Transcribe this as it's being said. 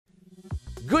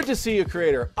Good to see you,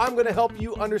 creator. I'm going to help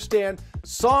you understand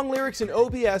song lyrics in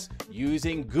OBS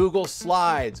using Google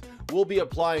Slides. We'll be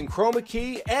applying Chroma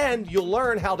key and you'll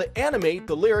learn how to animate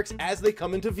the lyrics as they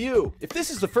come into view. If this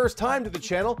is the first time to the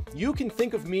channel, you can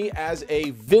think of me as a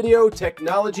video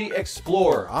technology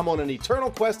explorer. I'm on an eternal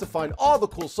quest to find all the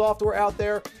cool software out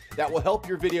there that will help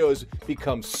your videos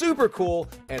become super cool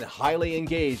and highly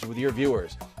engaged with your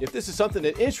viewers. If this is something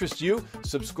that interests you,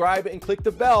 subscribe and click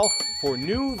the bell for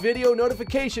new video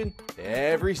notification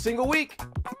every single week.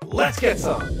 Let's get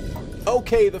some.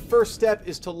 Okay, the first step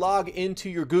is to log into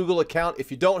your Google account. If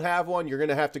you don't have one, you're going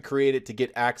to have to create it to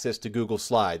get access to Google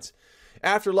Slides.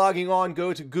 After logging on,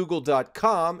 go to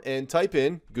google.com and type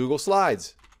in Google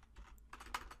Slides.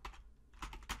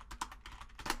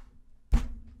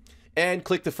 And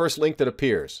click the first link that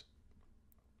appears.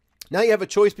 Now you have a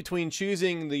choice between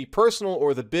choosing the personal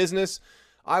or the business.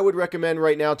 I would recommend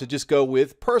right now to just go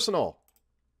with personal.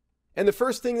 And the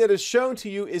first thing that is shown to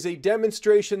you is a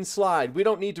demonstration slide. We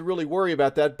don't need to really worry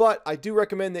about that, but I do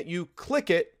recommend that you click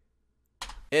it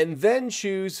and then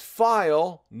choose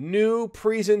File, New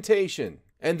Presentation.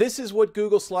 And this is what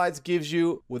Google Slides gives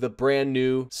you with a brand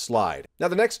new slide. Now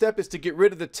the next step is to get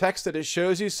rid of the text that it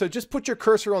shows you. So just put your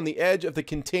cursor on the edge of the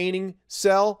containing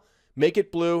cell, make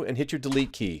it blue, and hit your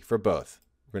delete key for both.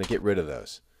 We're going to get rid of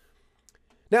those.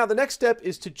 Now the next step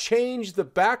is to change the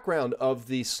background of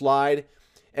the slide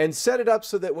and set it up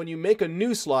so that when you make a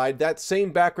new slide, that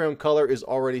same background color is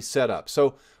already set up.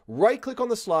 So right click on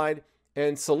the slide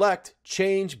and select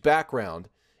Change Background.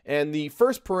 And the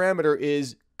first parameter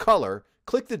is color.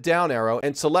 Click the down arrow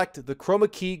and select the Chroma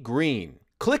key green.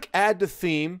 Click Add to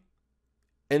Theme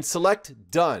and select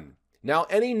Done. Now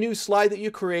any new slide that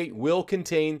you create will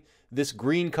contain this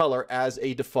green color as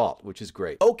a default, which is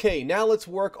great. Okay, now let's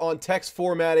work on text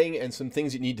formatting and some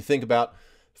things you need to think about.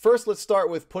 First, let's start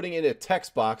with putting in a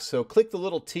text box. So click the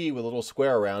little T with a little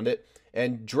square around it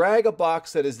and drag a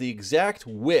box that is the exact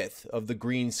width of the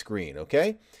green screen,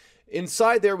 okay?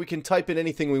 Inside there, we can type in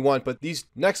anything we want, but these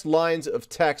next lines of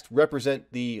text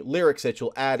represent the lyrics that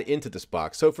you'll add into this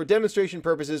box. So for demonstration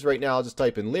purposes right now, I'll just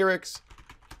type in lyrics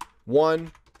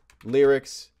 1,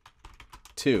 lyrics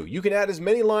 2. You can add as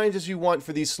many lines as you want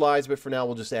for these slides, but for now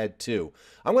we'll just add 2.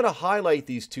 I'm going to highlight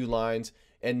these 2 lines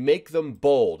and make them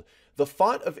bold. The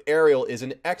font of Arial is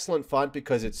an excellent font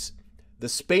because it's the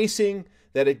spacing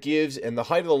that it gives and the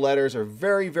height of the letters are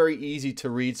very, very easy to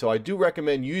read. So I do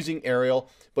recommend using Arial,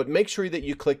 but make sure that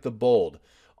you click the bold.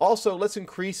 Also, let's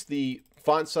increase the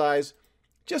font size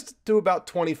just to about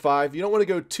 25. You don't want to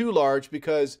go too large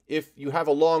because if you have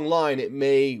a long line, it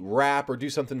may wrap or do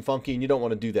something funky and you don't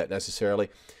want to do that necessarily.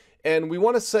 And we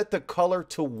want to set the color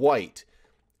to white.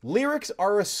 Lyrics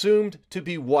are assumed to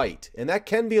be white, and that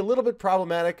can be a little bit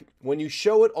problematic when you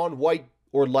show it on white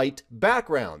or light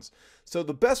backgrounds. So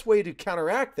the best way to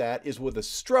counteract that is with a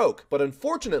stroke, but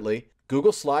unfortunately,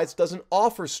 Google Slides doesn't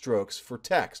offer strokes for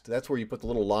text. That's where you put the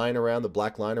little line around, the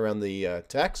black line around the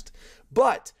text,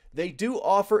 but they do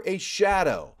offer a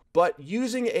shadow. But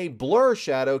using a blur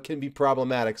shadow can be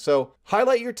problematic. So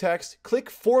highlight your text, click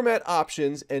Format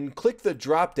Options, and click the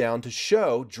drop down to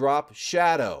show Drop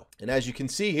Shadow. And as you can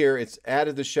see here, it's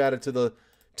added the shadow to the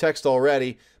text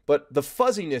already, but the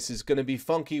fuzziness is going to be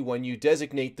funky when you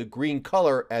designate the green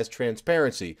color as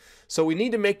transparency. So we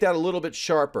need to make that a little bit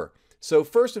sharper. So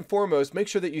first and foremost, make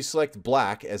sure that you select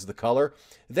black as the color,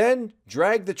 then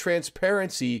drag the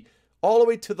transparency all the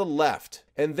way to the left,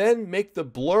 and then make the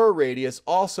blur radius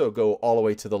also go all the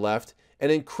way to the left,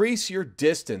 and increase your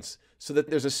distance so that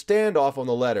there's a standoff on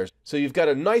the letters. So you've got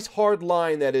a nice hard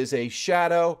line that is a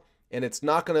shadow, and it's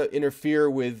not going to interfere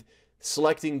with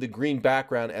selecting the green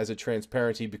background as a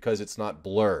transparency because it's not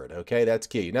blurred, okay? That's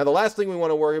key. Now the last thing we want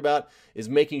to worry about is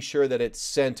making sure that it's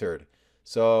centered.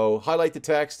 So highlight the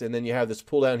text, and then you have this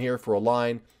pull down here for a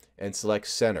line, and select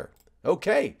center.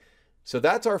 Okay. So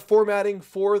that's our formatting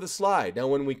for the slide. Now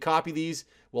when we copy these,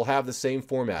 we'll have the same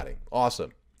formatting.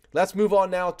 Awesome. Let's move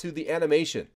on now to the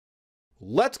animation.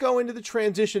 Let's go into the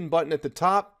transition button at the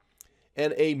top,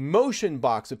 and a motion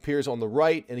box appears on the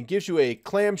right, and it gives you a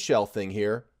clamshell thing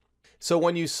here. So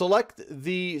when you select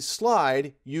the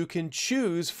slide, you can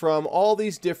choose from all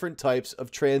these different types of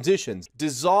transitions.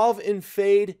 Dissolve and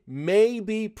fade may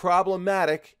be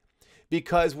problematic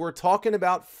because we're talking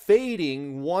about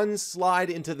fading one slide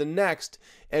into the next,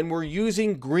 and we're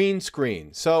using green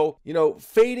screen. So, you know,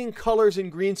 fading colors in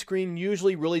green screen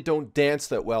usually really don't dance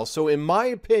that well. So in my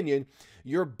opinion,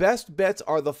 your best bets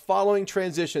are the following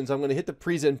transitions. I'm going to hit the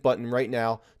present button right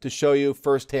now to show you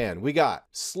firsthand. We got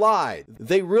slide.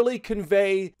 They really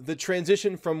convey the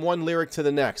transition from one lyric to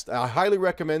the next. I highly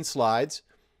recommend slides.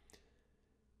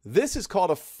 This is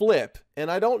called a flip, and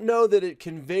I don't know that it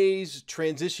conveys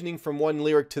transitioning from one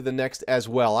lyric to the next as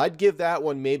well. I'd give that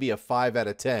one maybe a 5 out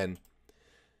of 10.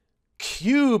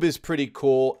 Cube is pretty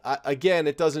cool. Again,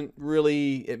 it doesn't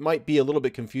really, it might be a little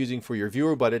bit confusing for your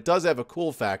viewer, but it does have a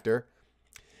cool factor.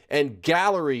 And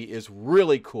gallery is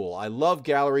really cool. I love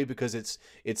gallery because it's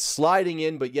sliding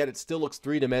in, but yet it still looks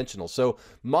three-dimensional. So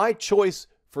my choice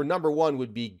for number 1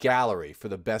 would be gallery for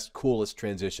the best, coolest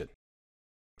transition.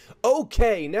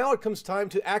 Okay, now it comes time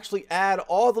to actually add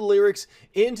all the lyrics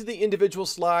into the individual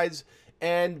slides.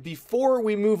 And before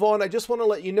we move on, I just want to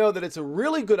let you know that it's a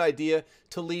really good idea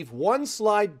to leave one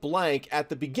slide blank at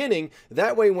the beginning.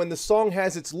 That way, when the song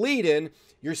has its lead in,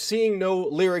 you're seeing no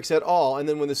lyrics at all. And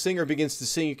then when the singer begins to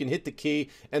sing, you can hit the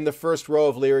key and the first row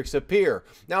of lyrics appear.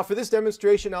 Now, for this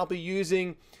demonstration, I'll be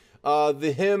using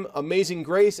the hymn Amazing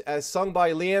Grace as sung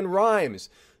by Leanne Rimes.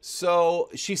 So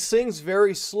she sings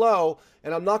very slow,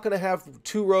 and I'm not going to have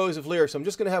 2 rows of lyrics. I'm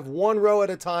just going to have 1 row at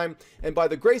a time, and by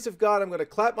the grace of God, I'm going to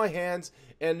clap my hands,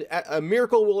 and a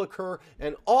miracle will occur,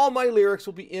 and all my lyrics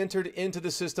will be entered into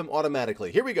the system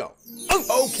automatically. Here we go.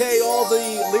 Okay, all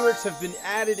the lyrics have been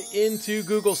added into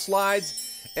Google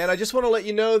Slides, and I just want to let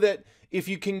you know that if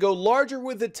you can go larger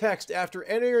with the text after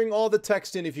entering all the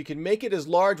text in, if you can make it as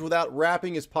large without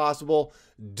wrapping as possible,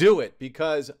 do it,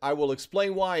 because I will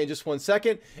explain why in just 1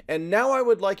 second. And now I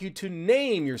would like you to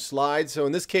name your slides. So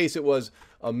in this case, it was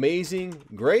Amazing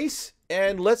Grace.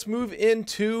 And let's move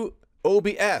into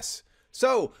OBS.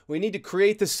 So we need to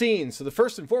create the scene. So the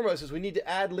first and foremost is we need to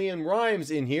add Leanne Rimes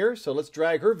in here. So let's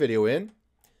drag her video in.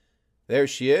 There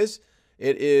she is.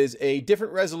 It is a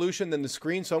different resolution than the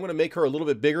screen, so I'm going to make her a little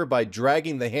bit bigger by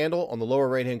dragging the handle on the lower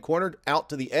right-hand corner out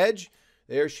to the edge.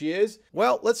 There she is.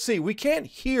 Well, let's see. We can't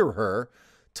hear her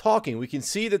talking. We can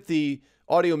see that the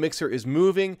audio mixer is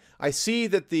moving. I see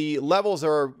that the levels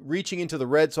are reaching into the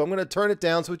red, so I'm going to turn it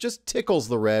down so it just tickles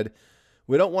the red.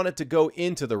 We don't want it to go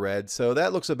into the red, so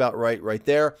that looks about right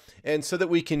there. And so that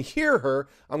we can hear her,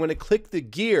 I'm going to click the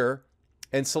gear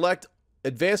and select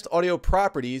Advanced Audio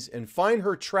Properties and find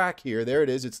her track here. There it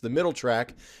is. It's the middle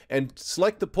track. And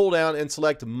select the pull down and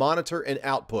select Monitor and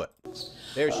Output.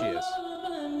 There she is.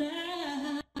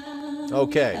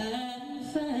 Okay.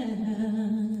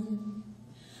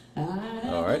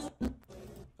 All right.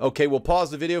 Okay, we'll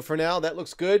pause the video for now. That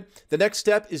looks good. The next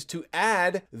step is to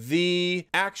add the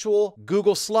actual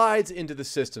Google Slides into the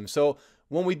system. So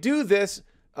when we do this,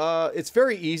 it's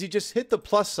very easy. Just hit the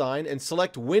plus sign and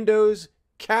select Windows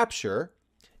Capture,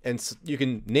 and you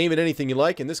can name it anything you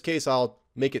like. In this case, I'll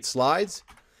make it Slides.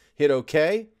 Hit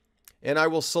OK, and I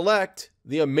will select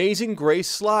the Amazing Grace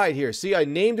slide here. See, I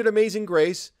named it Amazing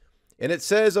Grace, and it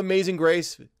says Amazing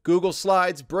Grace, Google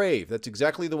Slides, Brave. That's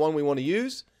exactly the one we want to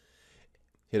use.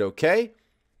 Hit OK,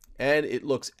 and it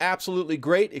looks absolutely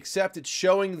great, except it's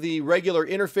showing the regular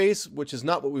interface, which is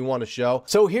not what we want to show.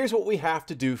 So here's what we have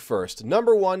to do first.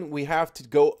 Number 1, we have to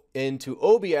go into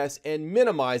OBS and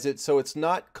minimize it so it's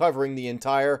not covering the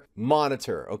entire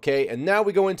monitor, okay? And now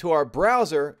we go into our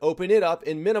browser, open it up,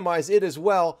 and minimize it as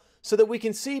well so that we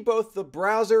can see both the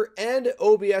browser and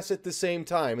OBS at the same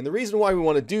time. And the reason why we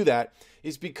want to do that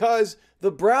is because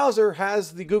the browser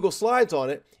has the Google Slides on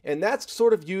it, and that's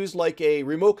sort of used like a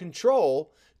remote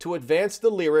control to advance the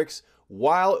lyrics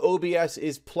while OBS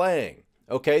is playing.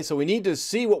 Okay, so we need to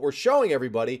see what we're showing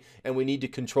everybody, and we need to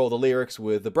control the lyrics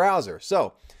with the browser.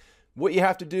 So what you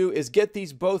have to do is get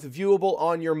these both viewable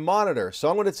on your monitor. So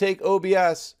I'm going to take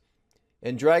OBS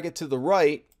and drag it to the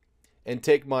right and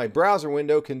take my browser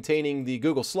window containing the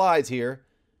Google Slides here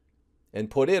and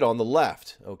put it on the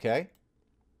left, okay?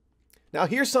 Now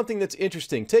here's something that's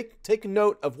interesting. Take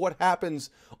note of what happens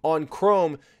on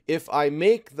Chrome if I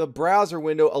make the browser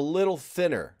window a little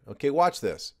thinner. Okay, watch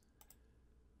this.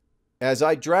 As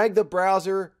I drag the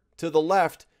browser to the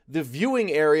left, the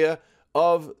viewing area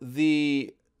of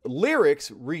the lyrics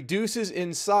reduces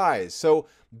in size. So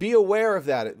be aware of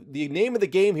that. The name of the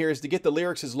game here is to get the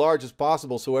lyrics as large as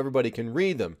possible so everybody can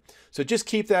read them. So just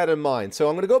keep that in mind. So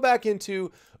I'm going to go back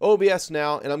into OBS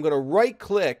now, and I'm going to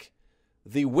right-click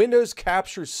the Windows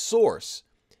Capture source,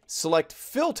 select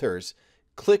Filters,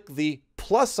 click the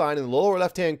plus sign in the lower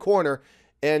left-hand corner,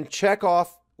 and check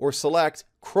off or select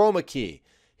Chroma key.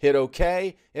 Hit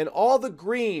OK, and all the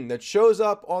green that shows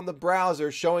up on the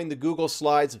browser showing the Google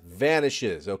Slides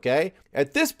vanishes, okay?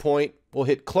 At this point, we'll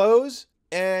hit Close,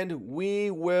 and we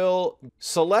will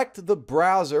select the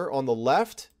browser on the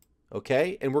left,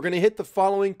 okay? And we're going to hit the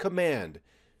following command,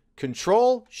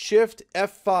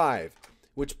 Control-Shift-F5,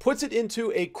 which puts it into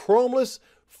a Chromeless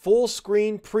full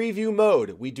screen preview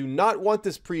mode. We do not want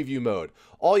this preview mode.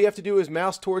 All you have to do is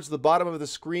mouse towards the bottom of the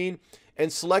screen and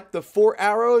select the 4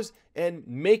 arrows and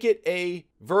make it a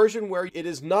version where it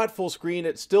is not full screen.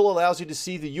 It still allows you to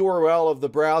see the URL of the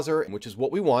browser, which is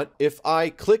what we want. If I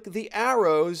click the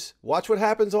arrows, watch what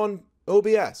happens on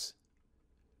OBS.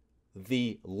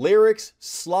 The lyrics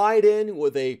slide in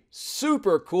with a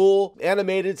super cool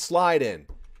animated slide in.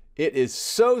 It is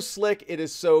so slick, it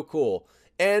is so cool.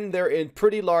 And they're in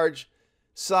pretty large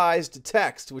sized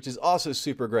text, which is also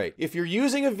super great. If you're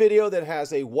using a video that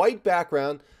has a white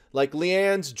background, like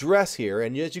Leanne's dress here,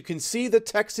 and as you can see, the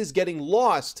text is getting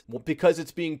lost because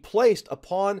it's being placed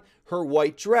upon her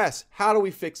white dress. How do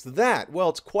we fix that? Well,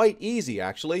 it's quite easy,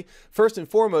 actually. First and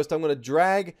foremost, I'm going to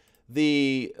drag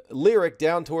the lyric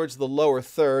down towards the lower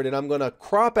third, and I'm going to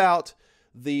crop out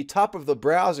the top of the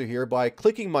browser here by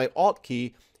clicking my Alt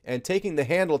key and taking the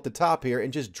handle at the top here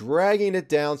and just dragging it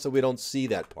down so we don't see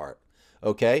that part.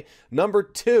 Okay? Number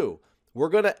 2, we're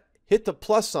going to hit the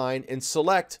plus sign and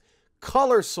select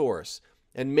color source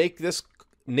and make this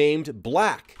named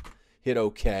black. Hit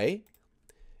OK.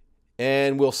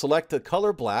 And we'll select the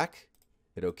color black.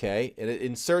 Hit OK. And it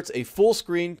inserts a full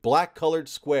screen black colored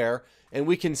square. And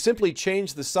we can simply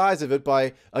change the size of it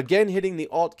by again hitting the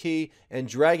Alt key and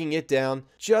dragging it down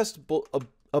just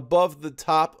above the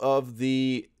top of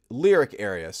the lyric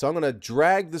area. So I'm going to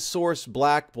drag the source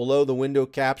black below the window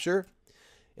capture.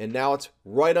 And now it's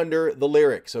right under the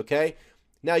lyrics. Okay.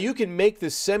 Now you can make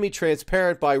this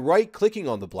semi-transparent by right-clicking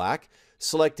on the black,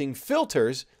 selecting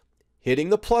Filters, hitting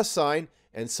the plus sign,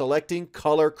 and selecting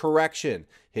Color Correction,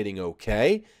 hitting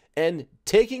OK, and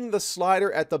taking the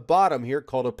slider at the bottom here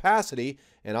called Opacity,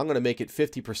 and I'm going to make it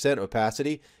 50%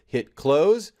 opacity, hit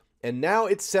Close, and now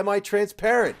it's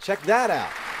semi-transparent. Check that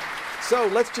out. So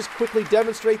let's just quickly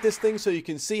demonstrate this thing so you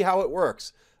can see how it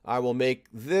works. I will make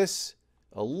this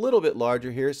a little bit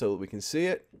larger here so that we can see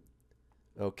it.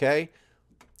 Okay.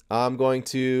 I'm going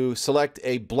to select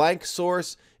a blank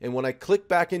source, and when I click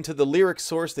back into the lyric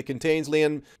source that contains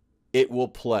Leanne, it will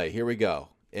play. Here we go.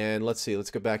 And let's see,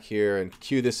 let's go back here and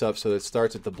cue this up so that it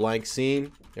starts at the blank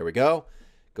scene. There we go.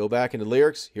 Go back into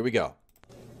lyrics. Here we go.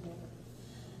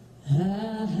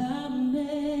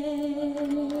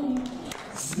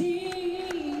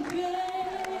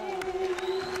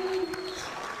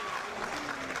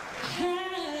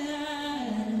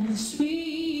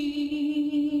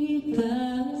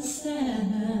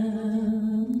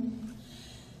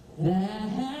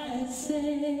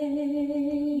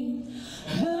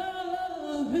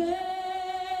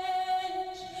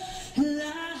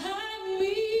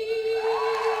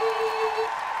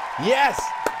 Yes!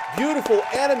 Beautiful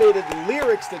animated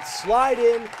lyrics that slide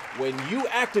in when you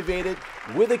activate it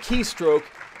with a keystroke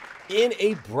in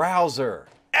a browser.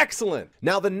 Excellent!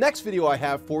 Now the next video I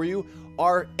have for you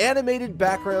are animated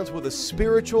backgrounds with a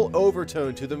spiritual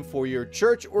overtone to them for your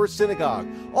church or synagogue.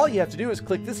 All you have to do is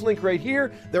click this link right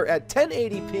here. They're at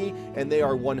 1080p and they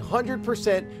are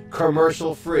 100%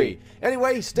 commercial free.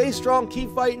 Anyway, stay strong, keep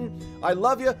fighting. I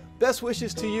love you. Best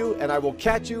wishes to you, and I will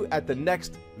catch you at the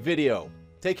next video.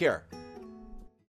 Take care.